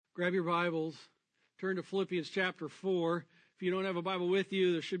Grab your Bibles, turn to Philippians chapter 4. If you don't have a Bible with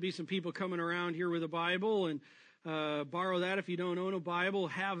you, there should be some people coming around here with a Bible, and borrow that. If you don't own a Bible,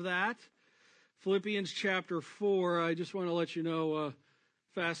 have that. Philippians chapter 4, I just want to let you know,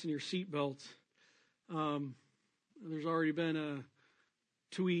 fasten your seatbelts. There's already been a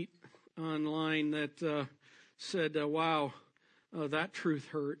tweet online that said, wow, that truth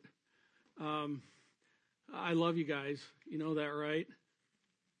hurt. I love you guys. You know that, right?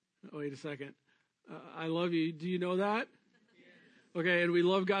 Wait a second. I love you. Do you know that? Okay, and we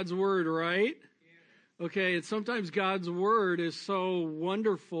love God's word, right? Okay, and sometimes God's word is so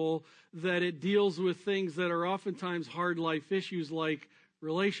wonderful that it deals with things that are oftentimes hard life issues like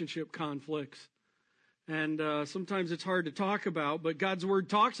relationship conflicts. And sometimes it's hard to talk about, but God's word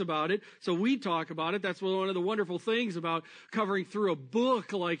talks about it, so we talk about it. That's one of the wonderful things about covering through a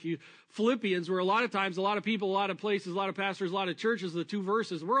book like Philippians, where a lot of times, a lot of people, a lot of places, a lot of pastors, a lot of churches, the two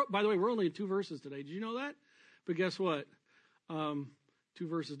verses. By the way, we're only in two verses today. Did you know that? But guess what? Two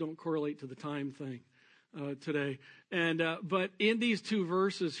verses don't correlate to the time thing today. And but in these two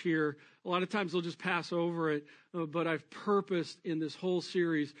verses here, a lot of times they'll just pass over it. But I've purposed in this whole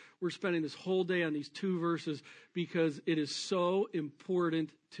series, we're spending this whole day on these two verses because it is so important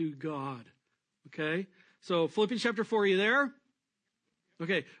to God. Okay? So Philippians chapter 4, are you there?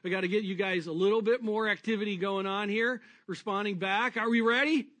 Okay, I got to get you guys a little bit more activity going on here, responding back. Are we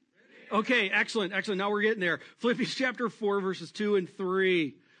ready? Okay, excellent. Now we're getting there. Philippians chapter 4, verses 2 and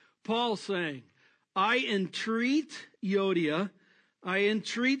 3. Paul saying, I entreat Euodia, I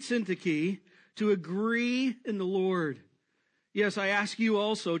entreat Syntyche to agree in the Lord. Yes, I ask you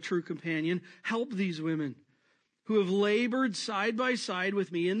also, true companion, help these women who have labored side by side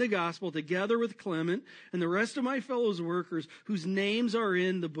with me in the gospel, together with Clement and the rest of my fellow workers whose names are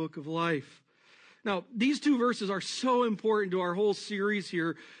in the book of life. Now, these two verses are so important to our whole series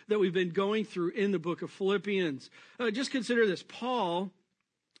here that we've been going through in the book of Philippians. Just consider this. Paul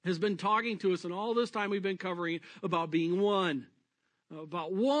has been talking to us, and all this time we've been covering about being one.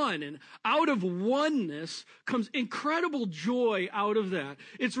 About one. And out of oneness comes incredible joy out of that.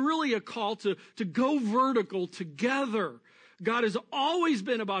 It's really a call to go vertical together. God has always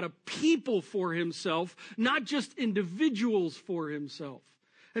been about a people for himself, not just individuals for himself.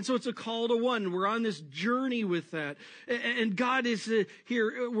 And so it's a call to one. We're on this journey with that. And God is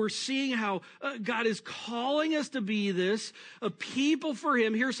here. We're seeing how God is calling us to be this, a people for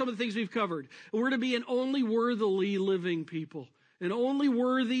him. Here's some of the things we've covered. We're to be an only worthily living people, an only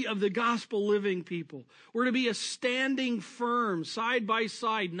worthy of the gospel living people. We're to be a standing firm, side by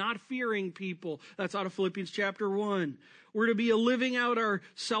side, not fearing people. That's out of Philippians chapter 1. We're to be a living out our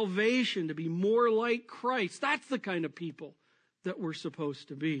salvation, to be more like Christ. That's the kind of people that we're supposed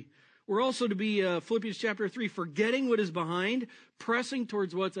to be. We're also to be, Philippians chapter 3, forgetting what is behind, pressing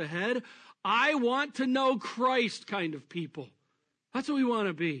towards what's ahead. I want to know Christ kind of people. That's what we want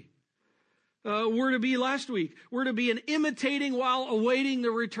to be. We're to be, last week, we're to be an imitating while awaiting the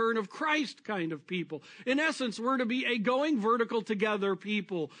return of Christ kind of people. In essence, we're to be a going vertical together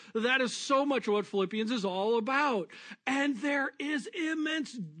people. That is so much what Philippians is all about. And there is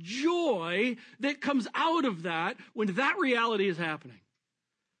immense joy that comes out of that when that reality is happening.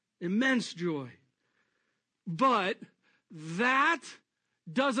 Immense joy. But that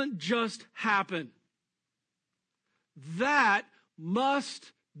doesn't just happen. That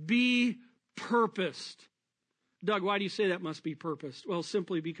must be purposed. Doug, why do you say that must be purposed? Well,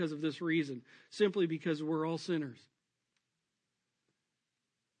 simply because of this reason. Simply because we're all sinners.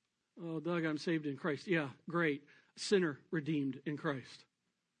 Oh, Doug, I'm saved in Christ. Yeah, great. Sinner redeemed in Christ.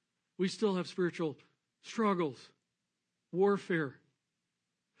 We still have spiritual struggles, warfare.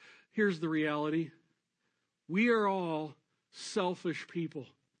 Here's the reality. We are all selfish people.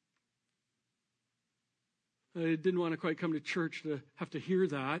 I didn't want to quite come to church to have to hear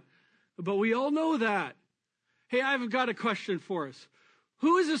that. But we all know that. Hey, I've got a question for us.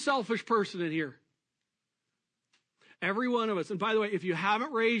 Who is a selfish person in here? Every one of us. And by the way, if you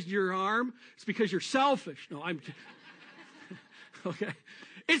haven't raised your arm, it's because you're selfish. No, I'm okay.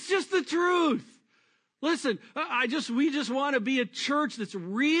 It's just the truth. Listen, we just want to be a church that's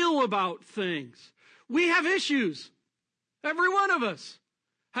real about things. We have issues. Every one of us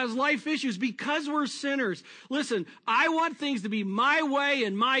has life issues because we're sinners. Listen, I want things to be my way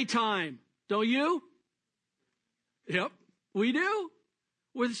and my time. Don't you? Yep, we do.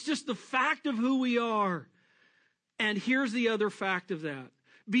 Well, it's just the fact of who we are. And here's the other fact of that.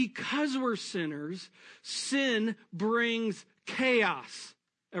 Because we're sinners, sin brings chaos.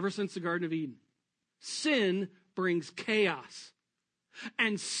 Ever since the Garden of Eden, sin brings chaos.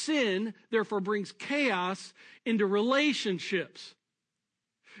 And sin, therefore, brings chaos into relationships.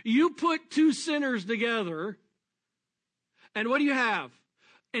 You put two sinners together, and what do you have?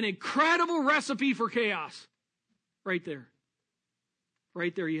 An incredible recipe for chaos. Right there.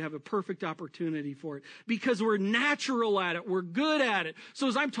 Right there, you have a perfect opportunity for it. Because we're natural at it. We're good at it. So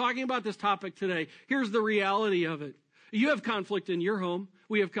as I'm talking about this topic today, here's the reality of it. You have conflict in your home.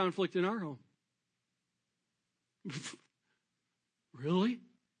 We have conflict in our home. Really?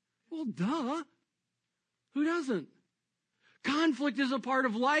 Well, duh. Who doesn't? Conflict is a part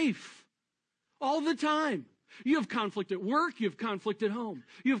of life. All the time. You have conflict at work. You have conflict at home.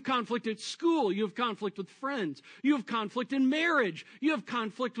 You have conflict at school. You have conflict with friends. You have conflict in marriage. You have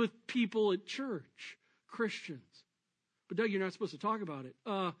conflict with people at church, Christians. But Doug, you're not supposed to talk about it,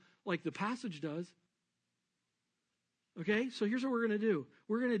 like the passage does. Okay, so here's what we're going to do.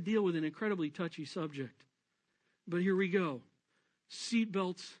 We're going to deal with an incredibly touchy subject. But here we go.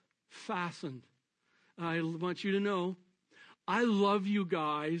 Seatbelts fastened. I want you to know, I love you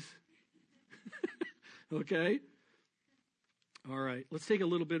guys. Okay? All right, let's take a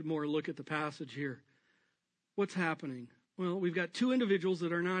little bit more look at the passage here. What's happening? Well, we've got two individuals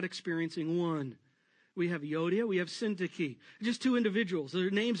that are not experiencing one. We have Euodia, we have Syntyche. Just two individuals.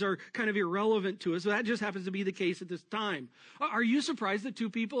 Their names are kind of irrelevant to us. That just happens to be the case at this time. Are you surprised that two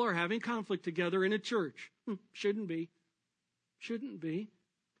people are having conflict together in a church? Shouldn't be. Shouldn't be.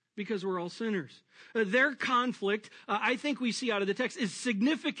 Because we're all sinners. Their conflict, I think we see out of the text, is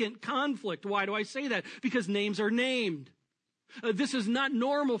significant conflict. Why do I say that? Because names are named. This is not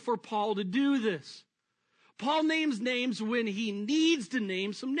normal for Paul to do this. Paul names names when he needs to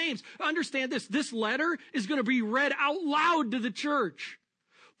name some names. Understand this. This letter is going to be read out loud to the church.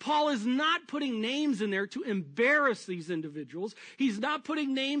 Paul is not putting names in there to embarrass these individuals. He's not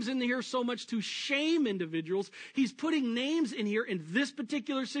putting names in here so much to shame individuals. He's putting names in here in this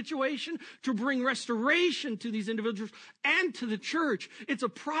particular situation to bring restoration to these individuals and to the church. It's a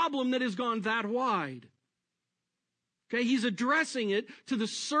problem that has gone that wide. Okay, he's addressing it to the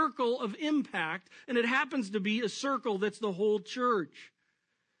circle of impact, and it happens to be a circle that's the whole church.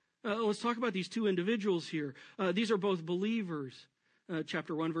 Let's talk about these two individuals here. These are both believers.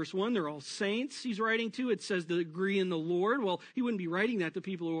 Chapter 1, verse 1, they're all saints he's writing to. It says to agree in the Lord. Well, he wouldn't be writing that to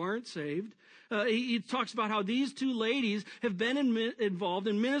people who aren't saved. He talks about how these two ladies have been involved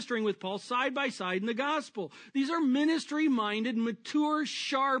in ministering with Paul side by side in the gospel. These are ministry-minded, mature,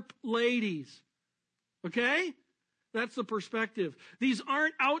 sharp ladies. Okay? That's the perspective. These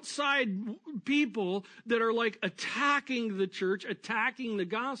aren't outside people that are like attacking the church, attacking the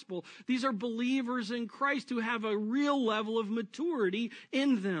gospel. These are believers in Christ who have a real level of maturity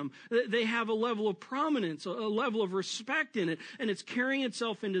in them. They have a level of prominence, a level of respect in it, and it's carrying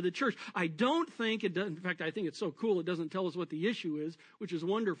itself into the church. I don't think it does. In fact, I think it's so cool it doesn't tell us what the issue is, which is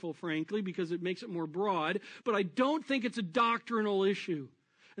wonderful, frankly, because it makes it more broad. But I don't think it's a doctrinal issue.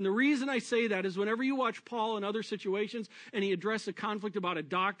 And the reason I say that is whenever you watch Paul in other situations and he addresses a conflict about a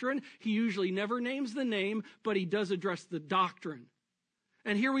doctrine, he usually never names the name, but he does address the doctrine.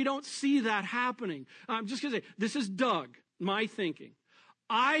 And here we don't see that happening. I'm just going to say, this is Doug, my thinking.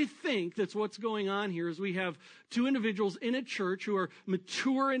 I think that's what's going on here is we have two individuals in a church who are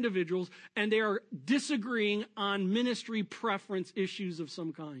mature individuals, and they are disagreeing on ministry preference issues of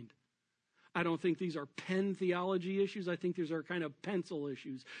some kind. I don't think these are pen theology issues. I think these are kind of pencil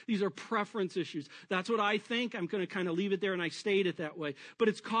issues. These are preference issues. That's what I think. I'm going to kind of leave it there, and I state it that way. But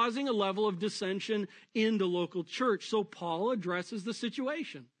it's causing a level of dissension in the local church. So Paul addresses the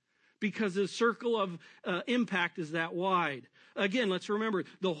situation because the circle of impact is that wide. Again, let's remember,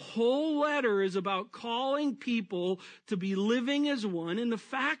 the whole letter is about calling people to be living as one. And the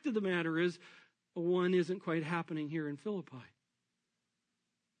fact of the matter is, one isn't quite happening here in Philippi.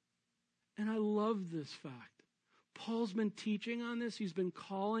 And I love this fact. Paul's been teaching on this. He's been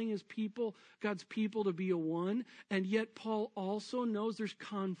calling his people, God's people, to be a one. And yet Paul also knows there's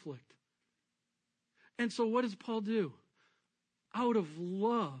conflict. And so what does Paul do? Out of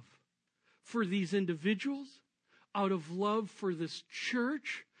love for these individuals, out of love for this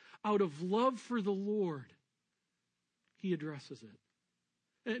church, out of love for the Lord, he addresses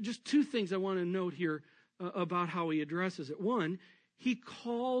it. And just two things I want to note here about how he addresses it. One, he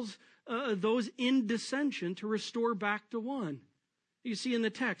calls those in dissension to restore back to one. You see in the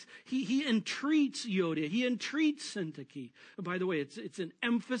text, he entreats Euodia, he entreats Syntyche. By the way, it's an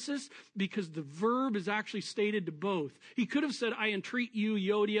emphasis because the verb is actually stated to both. He could have said, I entreat you,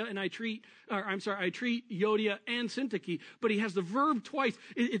 Euodia, and I treat Euodia and Syntyche, but he has the verb twice.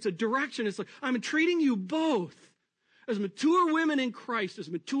 It's a direction. It's like, I'm entreating you both. As mature women in Christ, as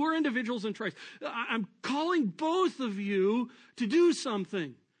mature individuals in Christ, I'm calling both of you to do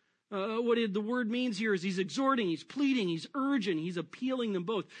something. The word means here is he's exhorting, he's pleading, he's urging, he's appealing them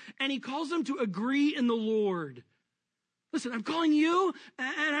both. And he calls them to agree in the Lord. Listen, I'm calling you,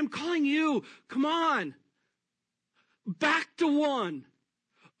 and I'm calling you. Come on. Back to one.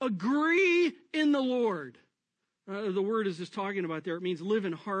 Agree in the Lord. The word is just talking about there. It means live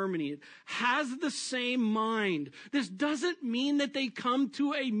in harmony. It has the same mind. This doesn't mean that they come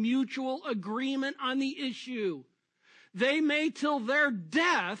to a mutual agreement on the issue. They may, till their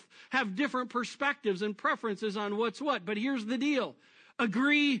death, have different perspectives and preferences on what's what. But here's the deal.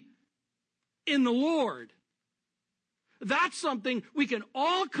 Agree in the Lord. That's something we can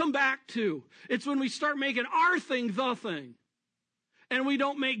all come back to. It's when we start making our thing the thing. And we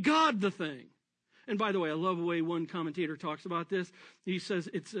don't make God the thing. And by the way, I love the way one commentator talks about this. He says,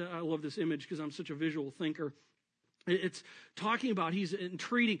 I love this image because I'm such a visual thinker. It's talking about, he's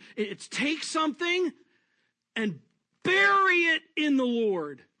entreating, it's take something and bury it in the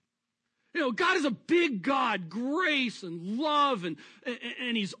Lord. You know, God is a big God, grace and love, and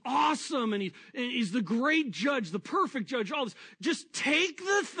he's awesome, and he's the great judge, the perfect judge, all this. Just take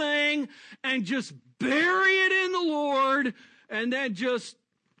the thing and just bury it in the Lord, and then just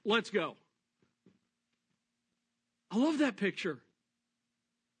let's go. I love that picture.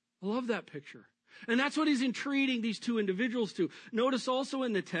 I love that picture. And that's what he's entreating these two individuals to. Notice also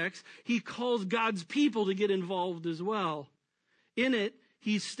in the text, he calls God's people to get involved as well. In it,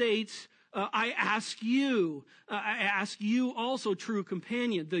 he states, I ask you also, true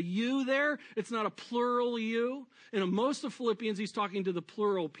companion. The you there, it's not a plural you. In most of Philippians, he's talking to the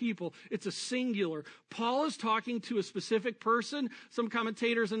plural people. It's a singular. Paul is talking to a specific person. Some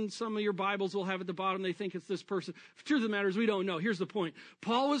commentators and some of your Bibles will have at the bottom, they think it's this person. The truth of the matter is we don't know. Here's the point.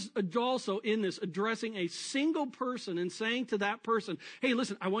 Paul was also in this addressing a single person and saying to that person, hey,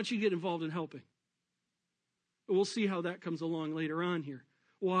 listen, I want you to get involved in helping. We'll see how that comes along later on here.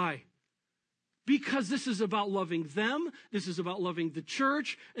 Why? Because this is about loving them, this is about loving the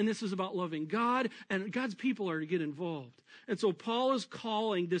church, and this is about loving God, and God's people are to get involved. And so Paul is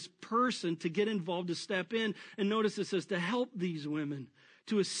calling this person to get involved, to step in, and notice it says to help these women,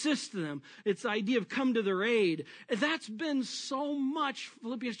 to assist them. It's the idea of come to their aid. And that's been so much.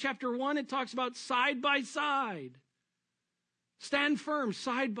 Philippians chapter 1, it talks about side by side. Stand firm,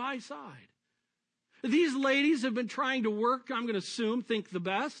 side by side. These ladies have been trying to work, I'm going to assume, think the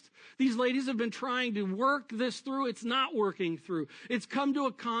best. These ladies have been trying to work this through. It's not working through. It's come to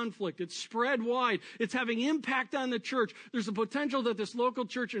a conflict. It's spread wide. It's having impact on the church. There's a potential that this local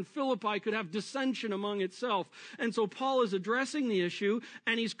church in Philippi could have dissension among itself. And so Paul is addressing the issue,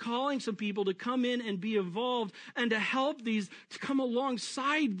 and he's calling some people to come in and be involved and to help these, to come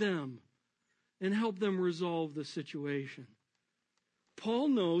alongside them and help them resolve the situation. Paul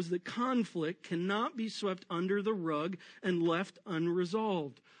knows that conflict cannot be swept under the rug and left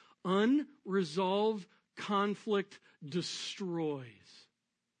unresolved. Unresolved conflict destroys.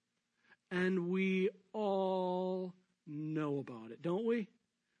 And we all know about it, don't we?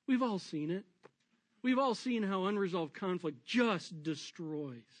 We've all seen it. We've all seen how unresolved conflict just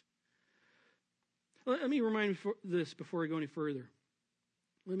destroys. Let me remind you this before I go any further.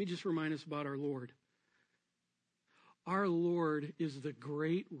 Let me just remind us about our Lord. Our Lord is the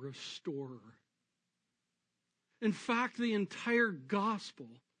great restorer. In fact, the entire gospel,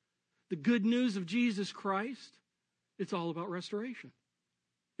 the good news of Jesus Christ, it's all about restoration.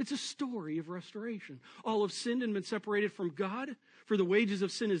 It's a story of restoration. All have sinned and been separated from God, for the wages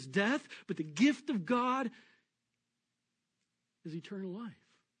of sin is death, but the gift of God is eternal life.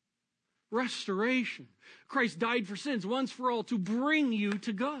 Restoration. Christ died for sins once for all to bring you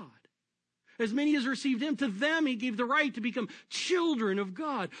to God. As many as received him, to them he gave the right to become children of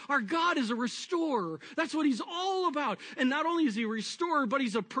God. Our God is a restorer. That's what he's all about. And not only is he a restorer, but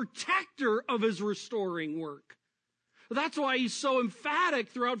he's a protector of his restoring work. That's why he's so emphatic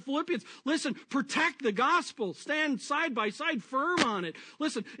throughout Philippians. Listen, protect the gospel. Stand side by side, firm on it.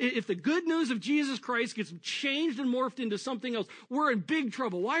 Listen, if the good news of Jesus Christ gets changed and morphed into something else, we're in big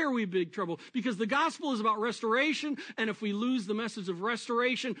trouble. Why are we in big trouble? Because the gospel is about restoration, and if we lose the message of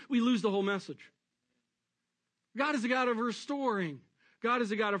restoration, we lose the whole message. God is a God of restoring. God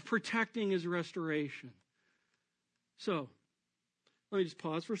is a God of protecting his restoration. So, let me just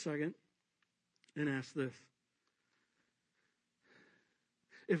pause for a second and ask this.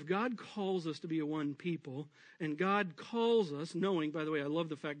 If God calls us to be a one people, and God calls us, knowing, by the way, I love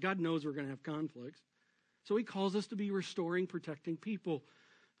the fact God knows we're going to have conflicts, so he calls us to be restoring, protecting people.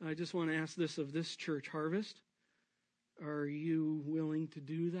 I just want to ask this of this church, Harvest. Are you willing to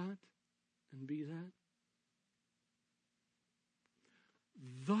do that and be that?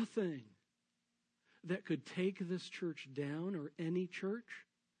 The thing that could take this church down, or any church,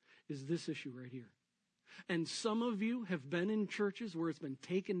 is this issue right here. And some of you have been in churches where it's been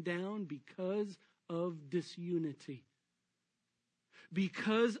taken down because of disunity.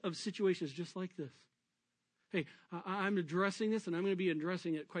 Because of situations just like this. Hey, I'm addressing this, and I'm going to be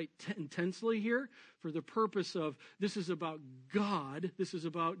addressing it quite intensely here for the purpose of this is about God, this is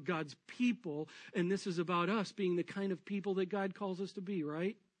about God's people, and this is about us being the kind of people that God calls us to be,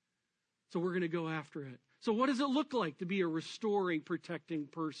 right? So we're going to go after it. So what does it look like to be a restoring, protecting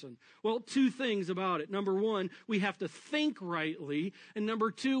person? Well, two things about it. Number one, we have to think rightly. And number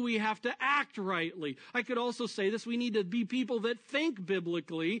two, we have to act rightly. I could also say this, we need to be people that think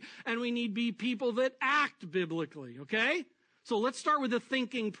biblically, and we need to be people that act biblically, okay? So let's start with the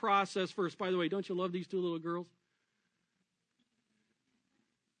thinking process first. By the way, don't you love these two little girls?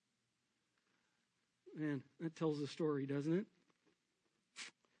 Man, that tells the story, doesn't it?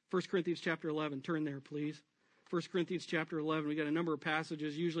 1 Corinthians chapter 11. Turn there, please. 1 Corinthians chapter 11. We got a number of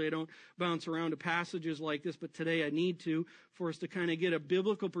passages. Usually I don't bounce around to passages like this, but today I need to for us to kind of get a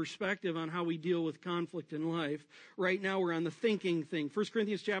biblical perspective on how we deal with conflict in life. Right now we're on the thinking thing. 1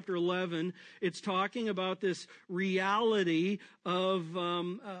 Corinthians chapter 11, it's talking about this reality of,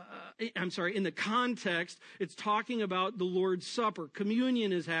 in the context, it's talking about the Lord's Supper.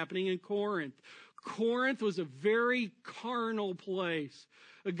 Communion is happening in Corinth. Corinth was a very carnal place.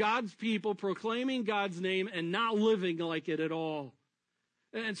 God's people proclaiming God's name and not living like it at all.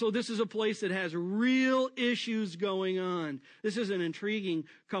 And so this is a place that has real issues going on. This is an intriguing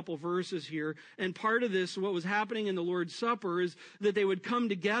couple verses here. And part of this, what was happening in the Lord's Supper, is that they would come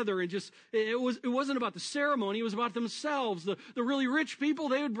together and just, it wasn't about the ceremony, it was about themselves. The really rich people,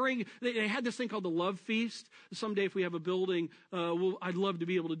 they would bring, they had this thing called the love feast. Someday if we have a building, I'd love to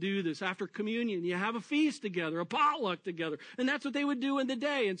be able to do this. After communion, you have a feast together, a potluck together. And that's what they would do in the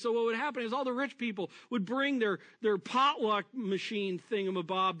day. And so what would happen is all the rich people would bring their potluck machine thingamabob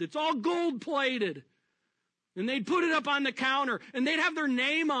that's all gold plated. And they'd put it up on the counter and they'd have their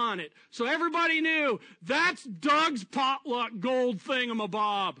name on it. So everybody knew that's Doug's potluck gold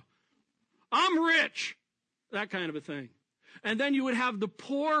thingamabob. I'm rich. That kind of a thing. And then you would have the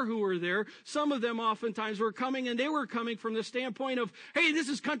poor who were there. Some of them oftentimes were coming, and they were coming from the standpoint of, hey, this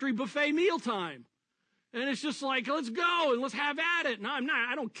is country buffet mealtime. And it's just like, let's go and let's have at it. No,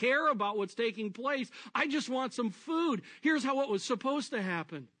 I don't care about what's taking place. I just want some food. Here's how it was supposed to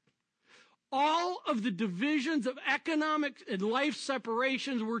happen. All of the divisions of economic and life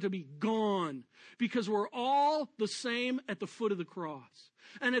separations were to be gone because we're all the same at the foot of the cross.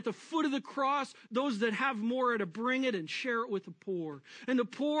 And at the foot of the cross, those that have more are to bring it and share it with the poor. And the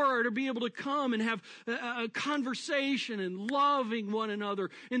poor are to be able to come and have a conversation and loving one another.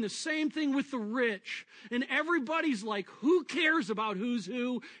 And the same thing with the rich. And everybody's like, who cares about who's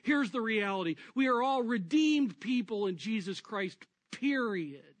who? Here's the reality. We are all redeemed people in Jesus Christ,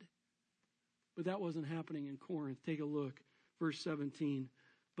 period. But that wasn't happening in Corinth. Take a look. Verse 17.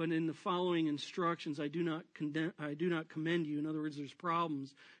 But in the following instructions, I do not commend you. In other words, there's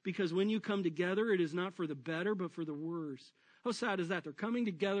problems. Because when you come together, it is not for the better, but for the worse. How sad is that? They're coming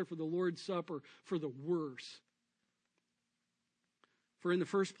together for the Lord's Supper for the worse. For in the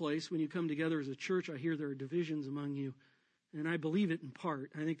first place, when you come together as a church, I hear there are divisions among you. And I believe it in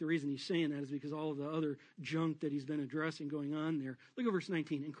part. I think the reason he's saying that is because all of the other junk that he's been addressing going on there. Look at verse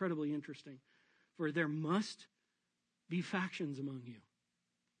 19. Incredibly interesting. For there must be factions among you.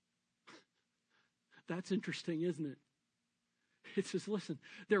 That's interesting, isn't it? It says, listen,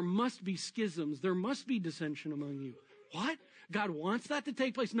 there must be schisms. There must be dissension among you. What? God wants that to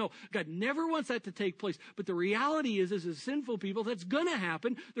take place? No, God never wants that to take place. But the reality is, as sinful people, that's going to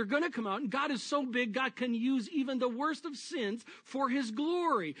happen. They're going to come out. And God is so big, God can use even the worst of sins for his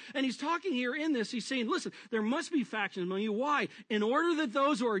glory. And he's talking here in this, he's saying, listen, there must be factions among you. Why? In order that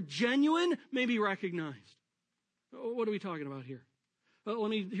those who are genuine may be recognized. What are we talking about here?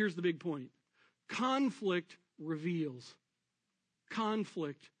 Here's the big point. Conflict reveals.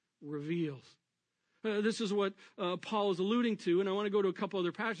 Conflict reveals. This is what Paul is alluding to, and I want to go to a couple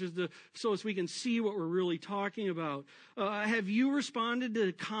other passages so as we can see what we're really talking about. Have you responded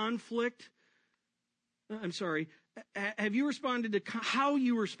to conflict? Have you responded to how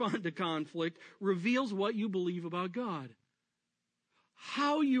you respond to conflict reveals what you believe about God.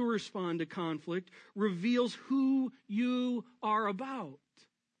 How you respond to conflict reveals who you are about.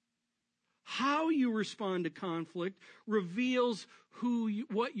 How you respond to conflict reveals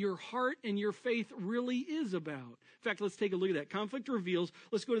what your heart and your faith really is about. In fact, let's take a look at that. Conflict reveals.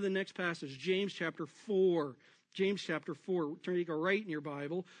 Let's go to the next passage, James chapter 4. James chapter 4. Turn to go right in your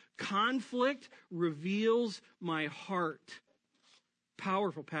Bible. Conflict reveals my heart.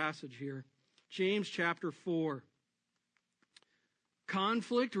 Powerful passage here. James chapter 4.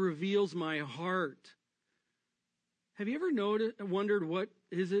 Conflict reveals my heart. Have you ever wondered what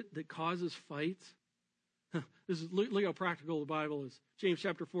is it that causes fights? Look how practical the Bible is. James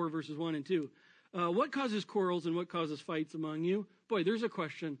chapter 4, verses 1 and 2. What causes quarrels and what causes fights among you? Boy, there's a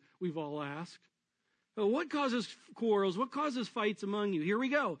question we've all asked. What causes quarrels? What causes fights among you? Here we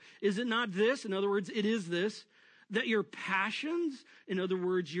go. Is it not this? In other words, it is this. That your passions, in other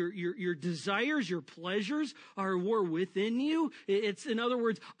words, your desires, your pleasures are war within you. It's, in other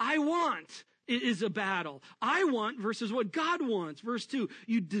words, I want. It is a battle. I want versus what God wants. Verse 2,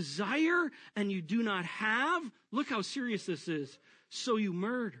 you desire and you do not have. Look how serious this is. So you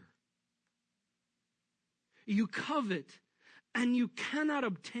murder. You covet and you cannot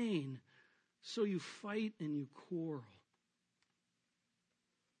obtain. So you fight and you quarrel.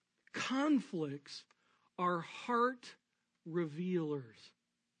 Conflicts are heart revealers.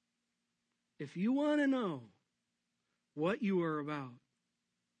 If you want to know what you are about,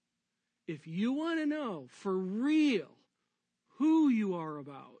 if you want to know for real who you are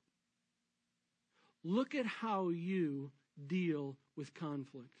about, look at how you deal with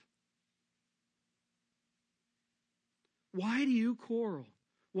conflict. Why do you quarrel?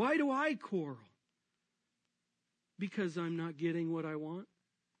 Why do I quarrel? Because I'm not getting what I want?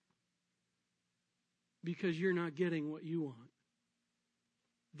 Because you're not getting what you want.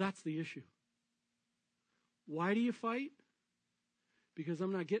 That's the issue. Why do you fight? Because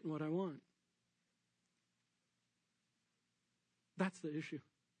I'm not getting what I want. That's the issue.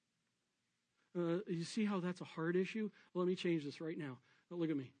 You see how that's a hard issue? Well, let me change this right now.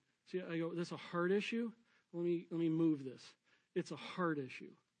 Look at me. See, I go, that's a hard issue? Let me move this. It's a heart issue.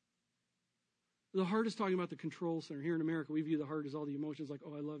 The heart is talking about the control center. Here in America, we view the heart as all the emotions like,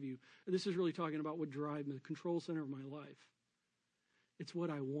 oh, I love you. And this is really talking about what drives me, the control center of my life. It's what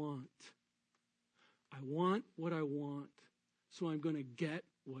I want. I want what I want, so I'm going to get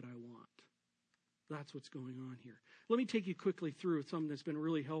what I want. That's what's going on here. Let me take you quickly through something that's been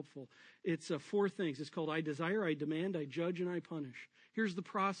really helpful. It's 4 things. It's called I desire, I demand, I judge, and I punish. Here's the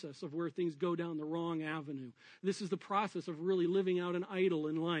process of where things go down the wrong avenue. This is the process of really living out an idol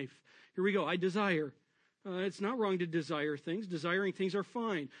in life. Here we go. I desire. It's not wrong to desire things. Desiring things are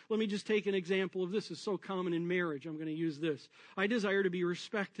fine. Let me just take an example of this. It's so common in marriage. I'm going to use this. I desire to be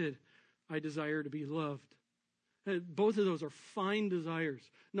respected. I desire to be loved. Both of those are fine desires.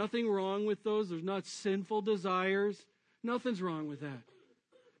 Nothing wrong with those. There's not sinful desires. Nothing's wrong with that.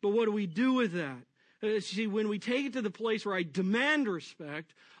 But what do we do with that? See, when we take it to the place where I demand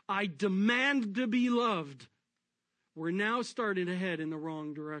respect, I demand to be loved, we're now starting to head in the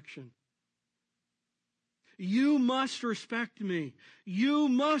wrong direction. You must respect me. You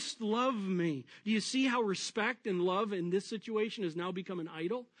must love me. Do you see how respect and love in this situation has now become an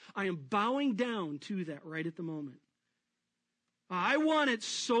idol? I am bowing down to that right at the moment. I want it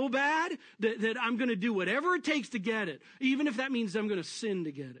so bad that I'm going to do whatever it takes to get it, even if that means I'm going to sin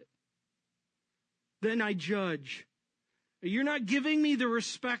to get it. Then I judge. You're not giving me the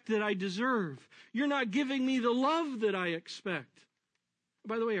respect that I deserve. You're not giving me the love that I expect.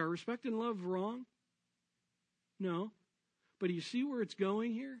 By the way, are respect and love wrong? No. But do you see where it's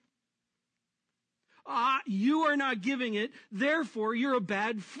going here? You are not giving it, therefore you're a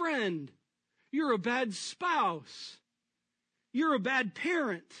bad friend. You're a bad spouse. You're a bad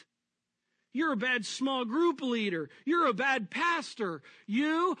parent. You're a bad small group leader. You're a bad pastor.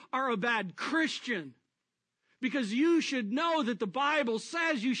 You are a bad Christian. Because you should know that the Bible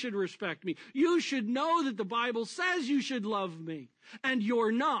says you should respect me. You should know that the Bible says you should love me. And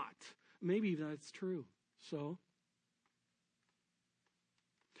you're not. Maybe that's true. So,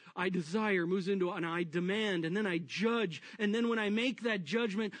 I desire moves into an I demand, and then I judge. And then when I make that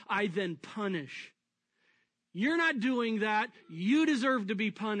judgment, I then punish. You're not doing that. You deserve to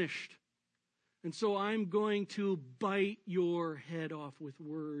be punished. And so I'm going to bite your head off with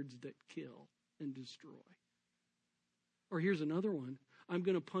words that kill and destroy. Or here's another one. I'm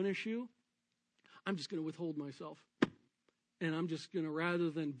going to punish you. I'm just going to withhold myself. And I'm just going to,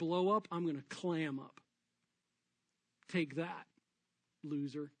 rather than blow up, I'm going to clam up. Take that,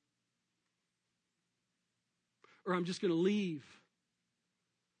 loser. Or I'm just going to leave.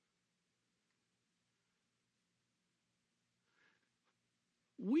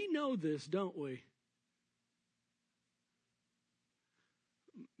 We know this, don't we?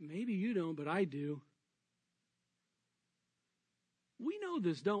 Maybe you don't, but I do. We know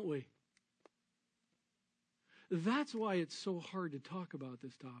this, don't we? That's why it's so hard to talk about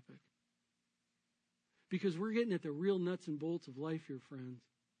this topic. Because we're getting at the real nuts and bolts of life here, friends.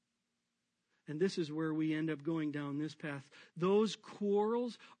 And this is where we end up going down this path. Those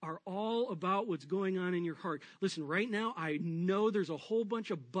quarrels are all about what's going on in your heart. Listen, right now, I know there's a whole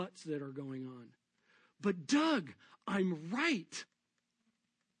bunch of buts that are going on. But Doug, I'm right.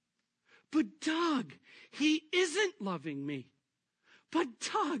 But Doug, he isn't loving me. But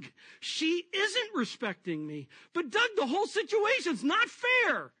Doug, she isn't respecting me. But Doug, the whole situation's not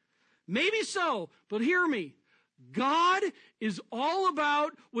fair. Maybe so, but hear me. God is all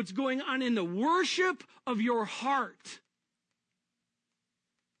about what's going on in the worship of your heart.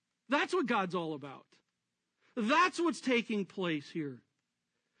 That's what God's all about. That's what's taking place here.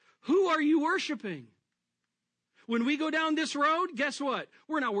 Who are you worshiping? When we go down this road, guess what?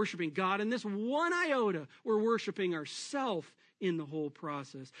 We're not worshiping God in this one iota. We're worshiping ourselves in the whole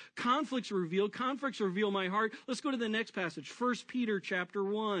process. Conflicts reveal my heart. Let's go to the next passage. 1 Peter chapter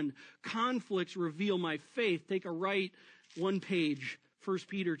 1. Conflicts reveal my faith. Take a right one page. 1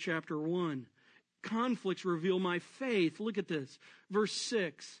 Peter chapter 1. Conflicts reveal my faith. Look at this. Verse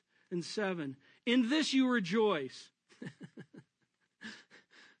 6 and 7. In this you rejoice.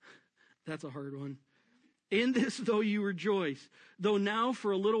 That's a hard one. In this, though you rejoice, though now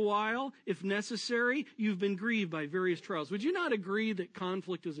for a little while, if necessary, you've been grieved by various trials. Would you not agree that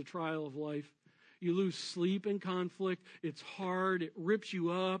conflict is a trial of life? You lose sleep in conflict. It's hard. It rips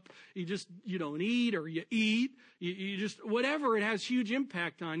you up. You don't eat, or you eat. You just, whatever, it has huge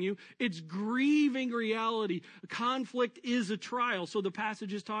impact on you. It's grieving reality. Conflict is a trial. So the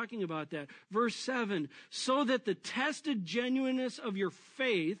passage is talking about that. Verse 7, so that the tested genuineness of your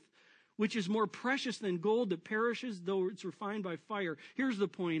faith, which is more precious than gold that perishes, though it's refined by fire. Here's the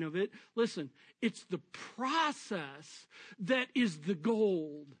point of it. Listen, it's the process that is the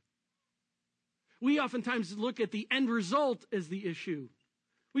gold. We oftentimes look at the end result as the issue.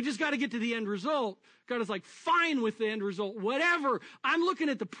 We just got to get to the end result. God is like, fine with the end result, whatever. I'm looking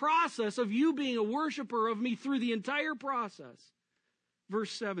at the process of you being a worshiper of me through the entire process.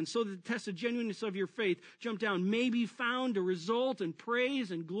 Verse 7, so that the tested genuineness of your faith, jump down, may be found to result in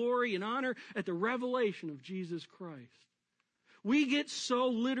praise and glory and honor at the revelation of Jesus Christ. We get so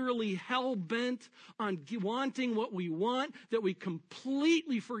literally hell-bent on wanting what we want that we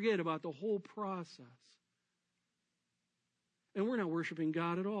completely forget about the whole process. And we're not worshiping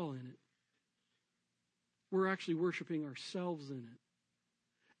God at all in it. We're actually worshiping ourselves in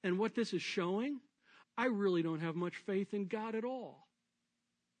it. And what this is showing, I really don't have much faith in God at all.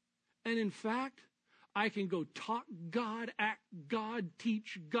 And in fact, I can go talk God, act God,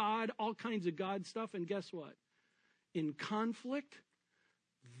 teach God, all kinds of God stuff. And guess what? In conflict,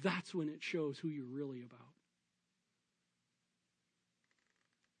 that's when it shows who you're really about.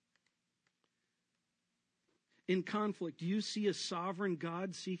 In conflict, do you see a sovereign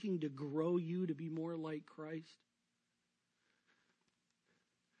God seeking to grow you to be more like Christ?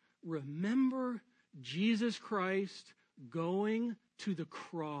 Remember Jesus Christ going to the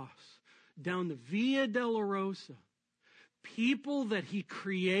cross, down the Via Dolorosa. People that he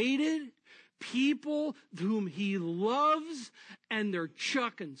created, people whom he loves, and they're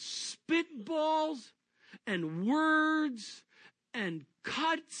chucking spitballs and words and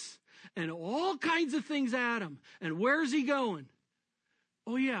cuts and all kinds of things at him. And where's he going?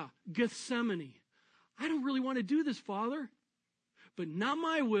 Oh yeah, Gethsemane. I don't really want to do this, Father, but not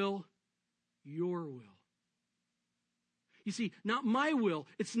my will, your will. You see, not my will.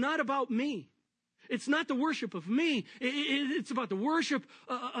 It's not about me. It's not the worship of me. It's about the worship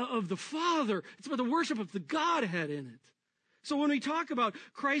of the Father. It's about the worship of the Godhead in it. So when we talk about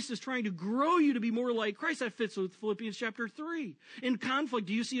Christ is trying to grow you to be more like Christ, that fits with Philippians chapter 3. In conflict,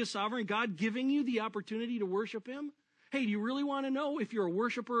 do you see a sovereign God giving you the opportunity to worship him? Hey, do you really want to know if you're a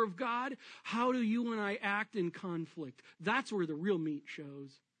worshiper of God? How do you and I act in conflict? That's where the real meat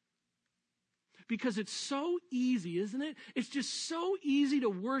shows. Because it's so easy, isn't it? It's just so easy to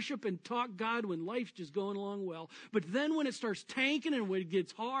worship and talk God when life's just going along well. But then when it starts tanking and when it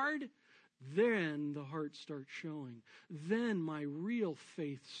gets hard, then the heart starts showing. Then my real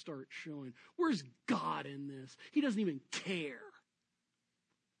faith starts showing. Where's God in this? He doesn't even care.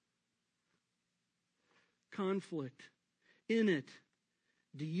 Conflict. In it,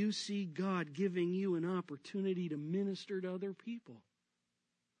 do you see God giving you an opportunity to minister to other people?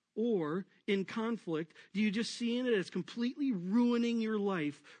 Or, in conflict, do you just see in it as completely ruining your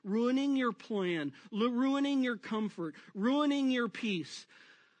life, ruining your plan, ruining your comfort, ruining your peace?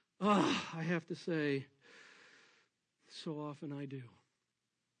 I have to say, so often I do.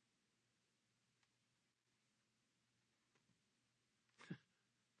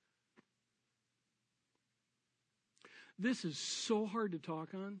 This is so hard to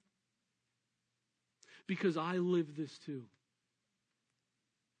talk on because I live this too.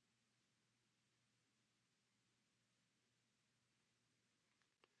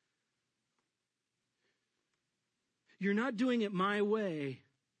 You're not doing it my way.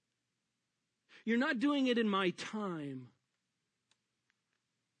 You're not doing it in my time.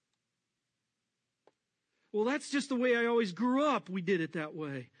 Well, that's just the way I always grew up. We did it that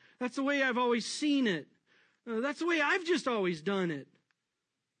way. That's the way I've always seen it. That's the way I've just always done it.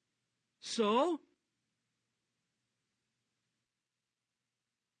 So?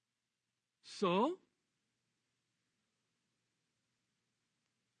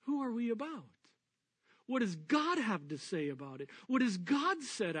 Who are we about? What does God have to say about it? What has God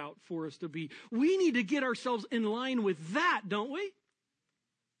set out for us to be? We need to get ourselves in line with that, don't we?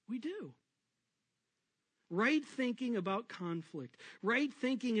 We do. Right thinking about conflict. Right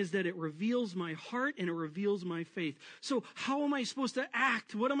thinking is that it reveals my heart and it reveals my faith. So how am I supposed to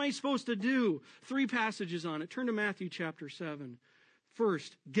act? What am I supposed to do? 3 passages on it. Turn to Matthew chapter 7.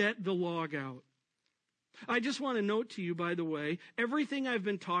 First, get the log out. I just want to note to you, by the way, everything I've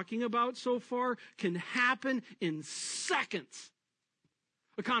been talking about so far can happen in seconds.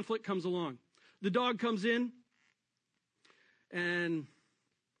 A conflict comes along. The dog comes in and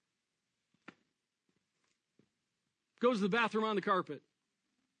goes to the bathroom on the carpet.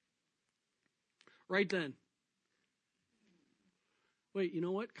 Right then. Wait, you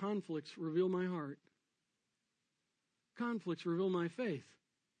know what? Conflicts reveal my heart. Conflicts reveal my faith.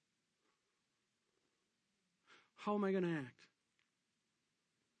 How am I going to act?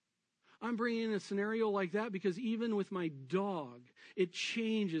 I'm bringing in a scenario like that because even with my dog, it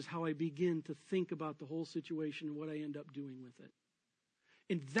changes how I begin to think about the whole situation and what I end up doing with it.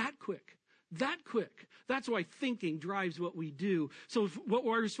 And that quick. That's why thinking drives what we do. So what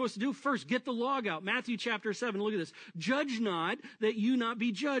we're supposed to do, first, get the log out. Matthew chapter 7, look at this. Judge not, that you not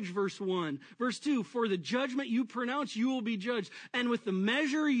be judged, verse 1. Verse 2, for the judgment you pronounce, you will be judged. And with the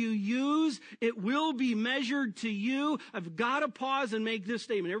measure you use, it will be measured to you. I've got to pause and make this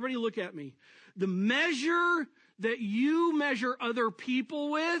statement. Everybody look at me. The measure that you measure other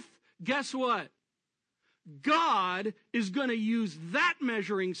people with, guess what? God is going to use that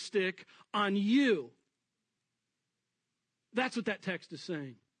measuring stick on you. That's what that text is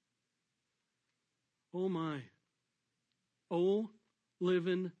saying. Oh my. Oh,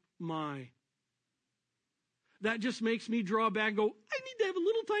 living my. That just makes me draw back and go, I need to have a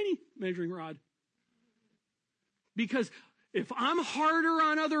little tiny measuring rod. Because if I'm harder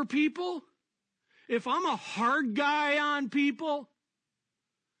on other people, if I'm a hard guy on people,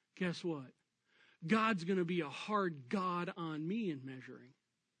 guess what? God's going to be a hard God on me in measuring.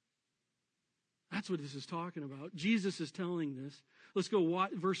 That's what this is talking about. Jesus is telling this. Let's go,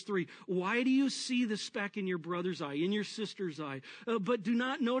 verse 3. Why do you see the speck in your brother's eye, in your sister's eye, but do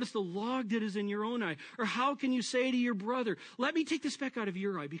not notice the log that is in your own eye? Or how can you say to your brother, let me take the speck out of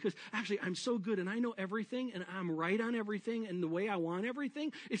your eye, because actually I'm so good and I know everything and I'm right on everything and the way I want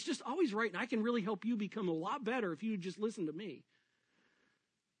everything, it's just always right, and I can really help you become a lot better if you just listen to me.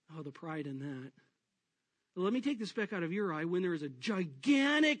 Oh, the pride in that. Let me take the speck out of your eye when there is a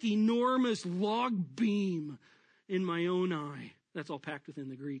gigantic, enormous log beam in my own eye. That's all packed within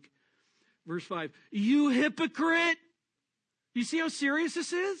the Greek. Verse 5, you hypocrite. You see how serious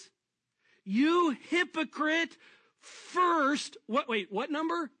this is? You hypocrite, first, what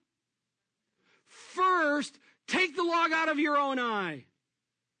number? First, take the log out of your own eye.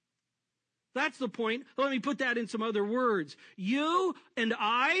 That's the point. Let me put that in some other words. You and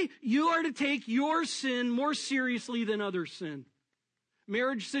you are to take your sin more seriously than other sin.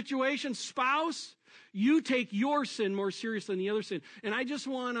 Marriage situation, spouse, you take your sin more seriously than the other sin. And I just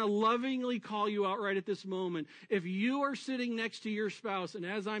want to lovingly call you out right at this moment. If you are sitting next to your spouse, and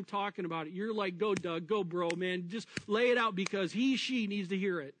as I'm talking about it, you're like, go Doug, go bro, man, just lay it out because she needs to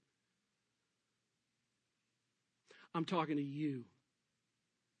hear it. I'm talking to you.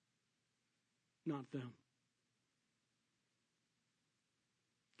 Not them.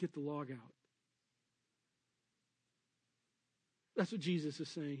 Get the log out. That's what Jesus is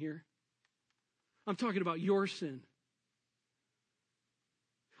saying here. I'm talking about your sin.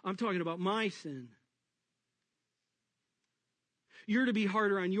 I'm talking about my sin. You're to be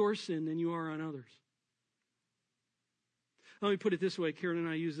harder on your sin than you are on others. Let me put it this way. Karen and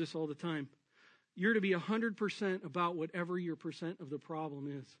I use this all the time. You're to be 100% about whatever your percent of the problem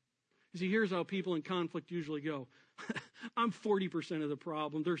is. You see, here's how people in conflict usually go. I'm 40% of the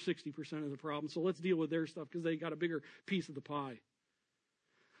problem. They're 60% of the problem. So let's deal with their stuff because they got a bigger piece of the pie.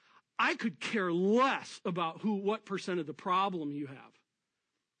 I could care less about what percent of the problem you have.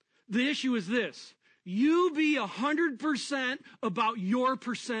 The issue is this. You be 100% about your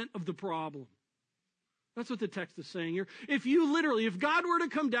percent of the problem. That's what the text is saying here. If God were to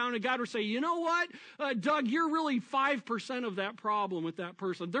come down and God were to say, you know what, Doug, you're really 5% of that problem with that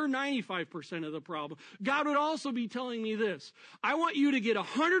person. They're 95% of the problem. God would also be telling me this. I want you to get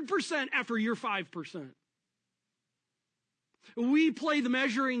 100% after your 5%. We play the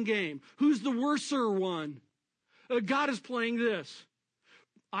measuring game. Who's the worser one? God is playing this.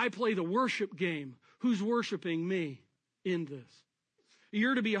 I play the worship game. Who's worshiping me in this?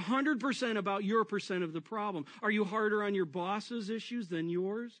 You're to be 100% about your percent of the problem. Are you harder on your boss's issues than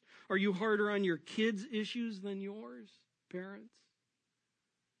yours? Are you harder on your kids' issues than yours? Parents?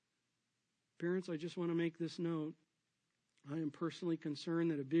 Parents, I just want to make this note. I am personally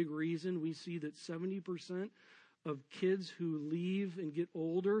concerned that a big reason we see that 70% of kids who leave and get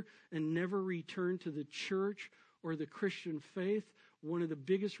older and never return to the church or the Christian faith, one of the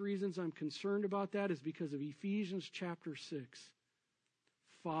biggest reasons I'm concerned about that is because of Ephesians chapter 6.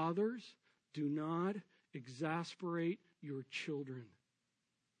 Fathers, do not exasperate your children.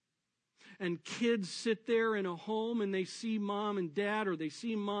 And kids sit there in a home and they see mom and dad, or they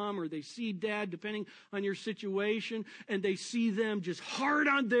see mom or they see dad, depending on your situation, and they see them just hard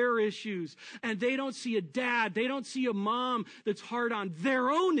on their issues. And they don't see a dad, they don't see a mom that's hard on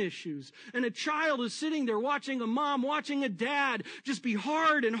their own issues. And a child is sitting there watching a mom, watching a dad just be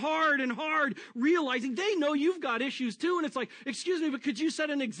hard and hard and hard, realizing they know you've got issues too. And it's like, excuse me, but could you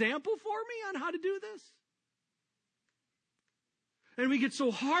set an example for me on how to do this? And we get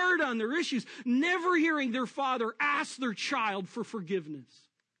so hard on their issues, never hearing their father ask their child for forgiveness.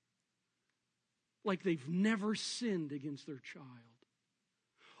 Like they've never sinned against their child.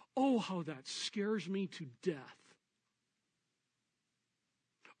 Oh, how that scares me to death.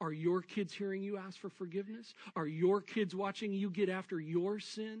 Are your kids hearing you ask for forgiveness? Are your kids watching you get after your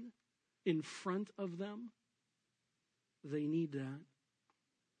sin in front of them? They need that.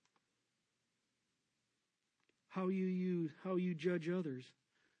 How you judge others,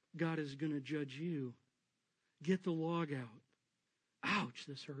 God is going to judge you. Get the log out. Ouch,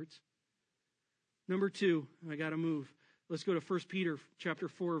 this hurts. Number 2, I got to move. Let's go to 1 Peter chapter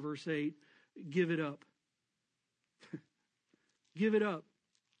 4, verse 8. Give it up. Give it up.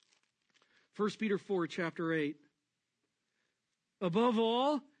 1 Peter 4, chapter 8. Above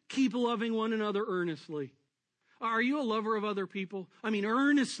all, keep loving one another earnestly. Are you a lover of other people? I mean,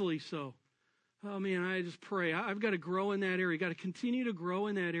 earnestly so. Oh, man, I just pray. I've got to grow in that area. Got to continue to grow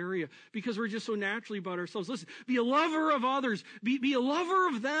in that area because we're just so naturally about ourselves. Listen, be a lover of others. Be a lover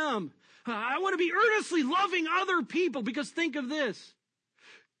of them. I want to be earnestly loving other people because think of this.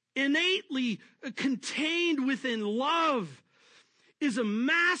 Innately contained within love is a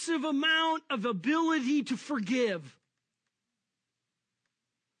massive amount of ability to forgive.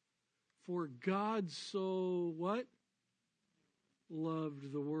 For God so what?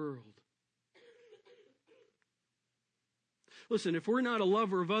 Loved the world. Listen, if we're not a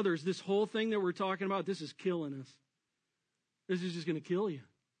lover of others, this whole thing that we're talking about, this is killing us. This is just going to kill you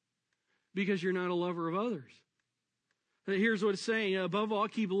because you're not a lover of others. Here's what it's saying. Above all,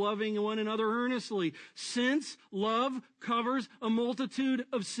 keep loving one another earnestly, since love covers a multitude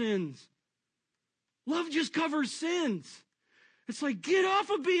of sins. Love just covers sins. It's like, get off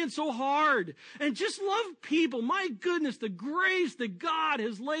of being so hard and just love people. My goodness, the grace that God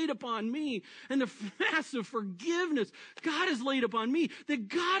has laid upon me and the massive forgiveness God has laid upon me, that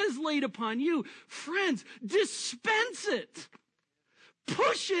God has laid upon you. Friends, dispense it.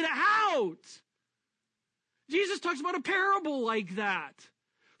 Push it out. Jesus talks about a parable like that.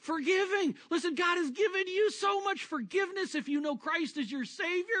 Forgiving. Listen, God has given you so much forgiveness if you know Christ is your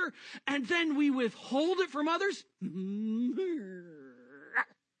Savior, and then we withhold it from others.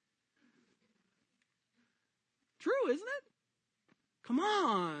 True, isn't it? Come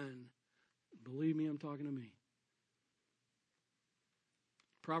on. Believe me, I'm talking to me.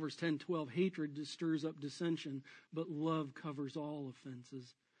 Proverbs 10:12, hatred stirs up dissension, but love covers all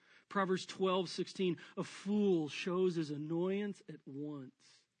offenses. Proverbs 12:16, a fool shows his annoyance at once.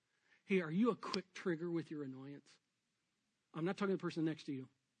 Hey, are you a quick trigger with your annoyance? I'm not talking to the person next to you.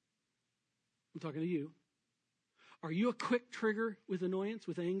 I'm talking to you. Are you a quick trigger with annoyance,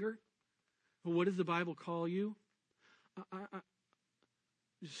 with anger? Well, what does the Bible call you?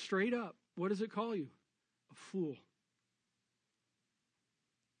 Straight up, what does it call you? A fool.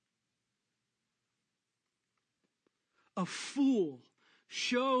 A fool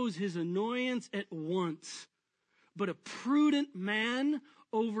shows his annoyance at once, but a prudent man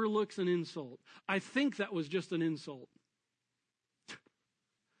overlooks an insult. I think that was just an insult.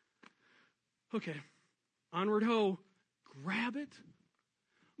 Okay, onward ho, grab it.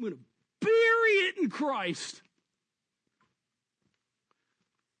 I'm going to bury it in Christ.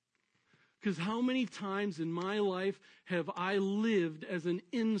 Because how many times in my life have I lived as an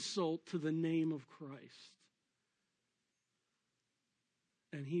insult to the name of Christ?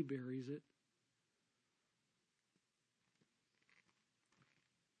 And he buries it.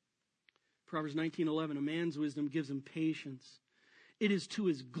 Proverbs 19:11, a man's wisdom gives him patience. It is to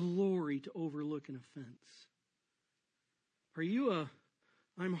his glory to overlook an offense. Are you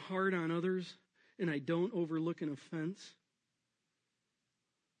I'm hard on others and I don't overlook an offense?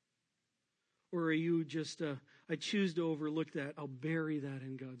 Or are you just, I choose to overlook that, I'll bury that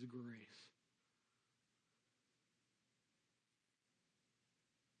in God's grace?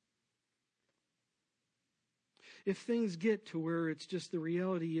 If things get to where it's just the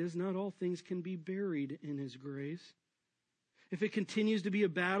reality is, not all things can be buried in His grace. If it continues to be a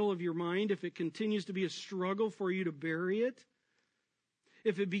battle of your mind, if it continues to be a struggle for you to bury it,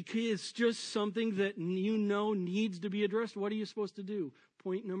 if it's just something that you know needs to be addressed, what are you supposed to do?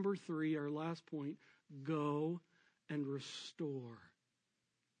 Point number 3, our last point, go and restore.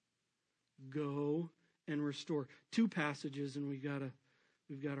 Go and restore. 2 passages, and we've got to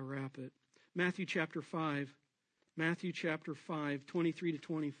wrap it. Matthew chapter 5, 23 to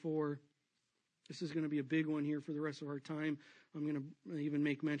 24. This is going to be a big one here for the rest of our time. I'm going to even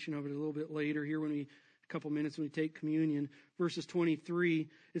make mention of it a little bit later here a couple minutes when we take communion. Verses 23,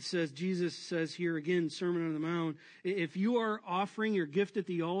 it says, Jesus says here again, Sermon on the Mount, if you are offering your gift at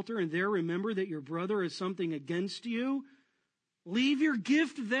the altar and there remember that your brother has something against you, leave your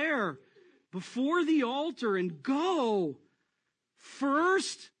gift there before the altar and go.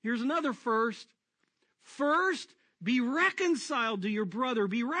 First, here's another first. First, be reconciled to your brother,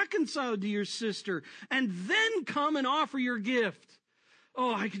 be reconciled to your sister, and then come and offer your gift.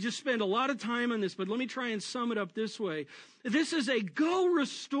 Oh, I could just spend a lot of time on this, but let me try and sum it up this way. This is a go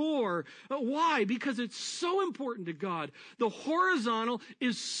restore. Why? Because it's so important to God. The horizontal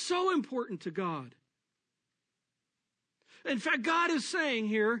is so important to God. In fact, God is saying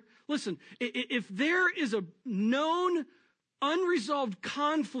here, listen, if there is a known unresolved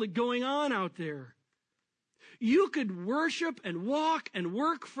conflict going on out there, you could worship and walk and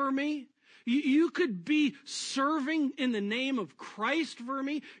work for me. You could be serving in the name of Christ for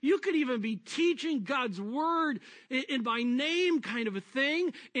me. You could even be teaching God's word in my name kind of a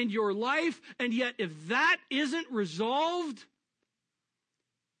thing in your life. And yet if that isn't resolved,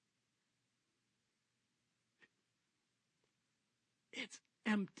 it's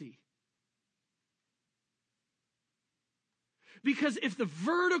empty. Because if the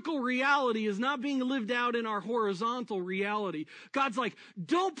vertical reality is not being lived out in our horizontal reality, God's like,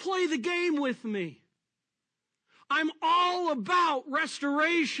 don't play the game with me. I'm all about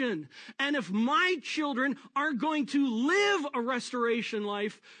restoration. And if my children aren't going to live a restoration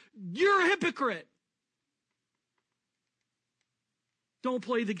life, you're a hypocrite. Don't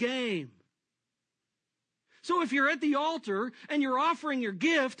play the game. So if you're at the altar and you're offering your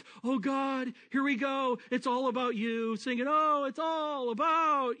gift, oh God, here we go. It's all about you. Singing, oh, it's all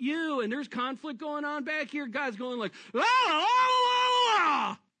about you. And there's conflict going on back here. God's going like, la, la, la,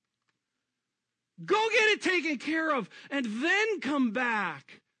 la. Go get it taken care of and then come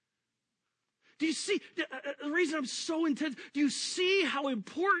back. Do you see, the reason I'm so intense, do you see how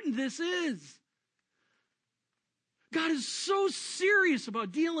important this is? God is so serious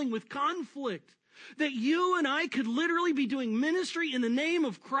about dealing with conflict that you and I could literally be doing ministry in the name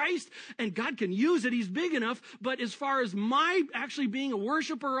of Christ, and God can use it. He's big enough. But as far as my actually being a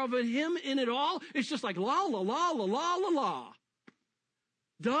worshiper of Him in it all, it's just like la, la, la, la, la, la, la.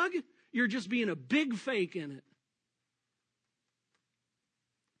 Doug, you're just being a big fake in it.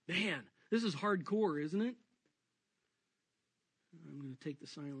 Man, this is hardcore, isn't it? I'm going to take the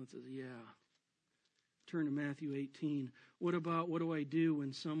silence as a yeah. Turn to Matthew 18. What do I do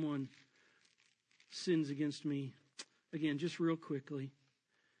when someone sins against me? Again, just real quickly.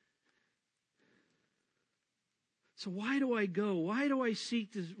 So why do I go? Why do I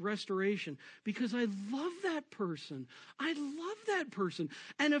seek this restoration? Because I love that person. I love that person.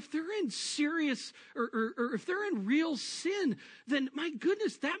 And if they're in serious or if they're in real sin, then my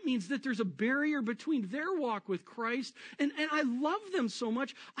goodness, that means that there's a barrier between their walk with Christ. And I love them so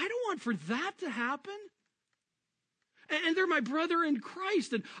much. I don't want for that to happen. And they're my brother in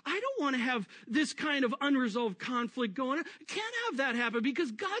Christ. And I don't want to have this kind of unresolved conflict going on. I can't have that happen because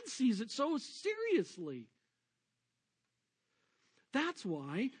God sees it so seriously. That's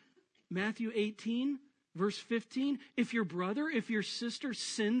why Matthew 18, verse 15, if your brother, if your sister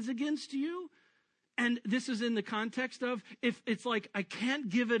sins against you, and this is in the context of if it's like I can't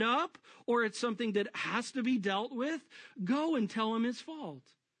give it up or it's something that has to be dealt with, go and tell him his fault.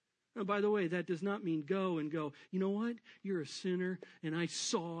 And by the way, that does not mean go and go, you know what? You're a sinner, and I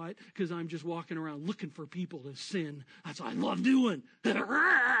saw it because I'm just walking around looking for people to sin. That's what I love doing.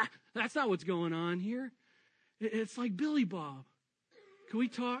 That's not what's going on here. It's like Billy Bob. Can we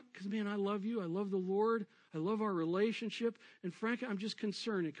talk? Because, man, I love you. I love the Lord. I love our relationship. And frankly, I'm just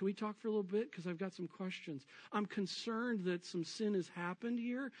concerned. And can we talk for a little bit? Because I've got some questions. I'm concerned that some sin has happened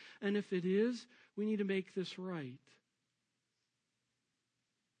here. And if it is, we need to make this right.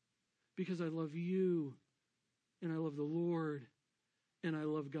 Because I love you, and I love the Lord, and I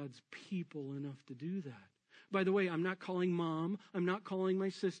love God's people enough to do that. By the way, I'm not calling mom. I'm not calling my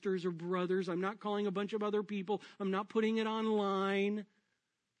sisters or brothers. I'm not calling a bunch of other people. I'm not putting it online.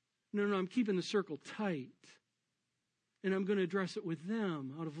 No, I'm keeping the circle tight. And I'm going to address it with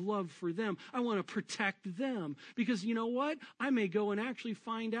them out of love for them. I want to protect them. Because you know what? I may go and actually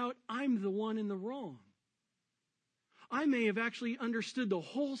find out I'm the one in the wrong. I may have actually understood the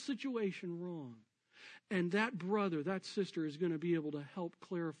whole situation wrong. And that brother, that sister is going to be able to help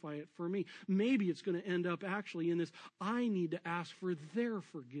clarify it for me. Maybe it's going to end up actually in this, I need to ask for their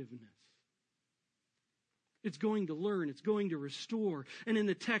forgiveness. It's going to learn. It's going to restore. And in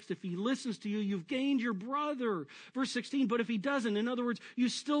the text, if he listens to you, you've gained your brother. Verse 16, but if he doesn't, in other words, you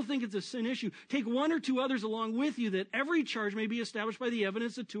still think it's a sin issue, take one or two others along with you that every charge may be established by the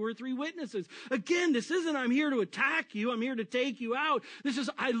evidence of 2 or 3 witnesses. Again, this isn't I'm here to attack you. I'm here to take you out. This is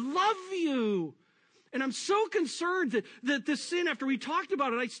I love you. And I'm so concerned that this sin, after we talked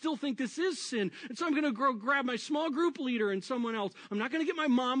about it, I still think this is sin. And so I'm going to grab my small group leader and someone else. I'm not going to get my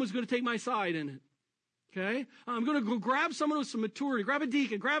mom who's going to take my side in it. Okay? I'm going to go grab someone with some maturity, grab a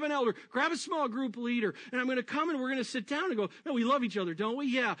deacon, grab an elder, grab a small group leader, and I'm going to come and we're going to sit down and go, no, we love each other, don't we?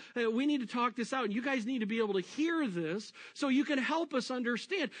 Yeah, we need to talk this out. And you guys need to be able to hear this so you can help us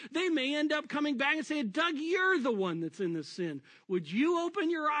understand. They may end up coming back and saying, Doug, you're the one that's in this sin. Would you open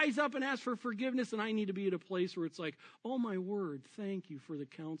your eyes up and ask for forgiveness? And I need to be at a place where it's like, oh, my word, thank you for the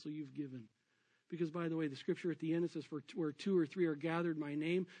counsel you've given. Because, by the way, the scripture at the end, it says, where 2 or 3 are gathered in my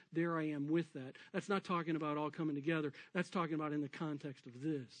name, there I am with that. That's not talking about all coming together. That's talking about in the context of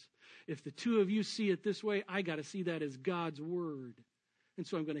this. If the 2 of you see it this way, I got to see that as God's word. And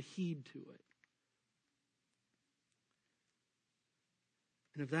so I'm going to heed to it.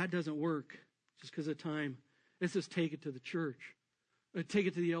 And if that doesn't work, just because of time, let's just take it to the church. Take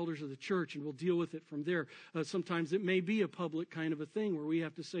it to the elders of the church, and we'll deal with it from there. Sometimes it may be a public kind of a thing where we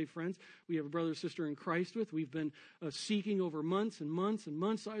have to say, friends, we have a brother or sister in Christ with. We've been seeking over months and months and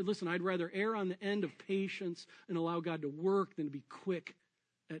months. Listen, I'd rather err on the end of patience and allow God to work than to be quick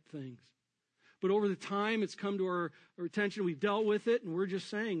at things. But over the time, it's come to our attention. We've dealt with it, and we're just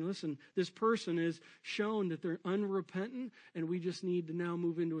saying, listen, this person is shown that they're unrepentant, and we just need to now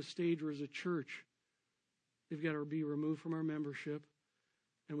move into a stage where as a church, they've got to be removed from our membership.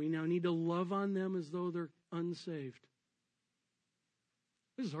 And we now need to love on them as though they're unsaved.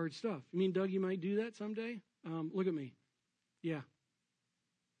 This is hard stuff. You mean, Doug, you might do that someday? Look at me. Yeah.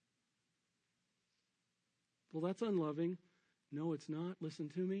 Well, that's unloving. No, it's not. Listen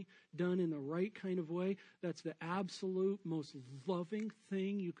to me. Done in the right kind of way, that's the absolute most loving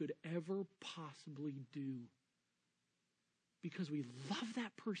thing you could ever possibly do. Because we love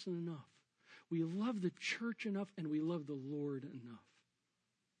that person enough. We love the church enough, and we love the Lord enough.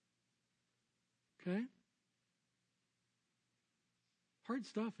 Okay? Hard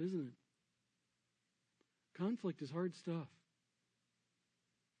stuff, isn't it? Conflict is hard stuff.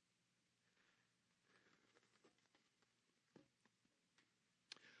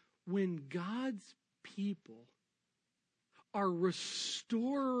 When God's people are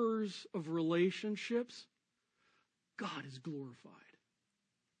restorers of relationships, God is glorified.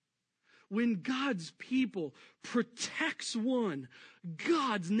 When God's people protects one,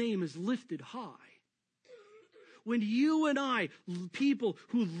 God's name is lifted high. When you and I, people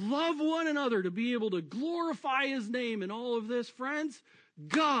who love one another, to be able to glorify His name in all of this, friends,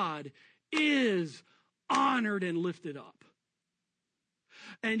 God is honored and lifted up.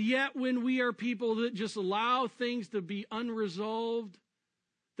 And yet when we are people that just allow things to be unresolved,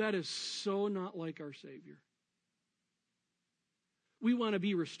 that is so not like our Savior. We want to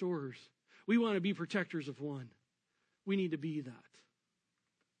be restorers. We want to be protectors of one. We need to be that.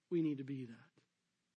 We need to be that.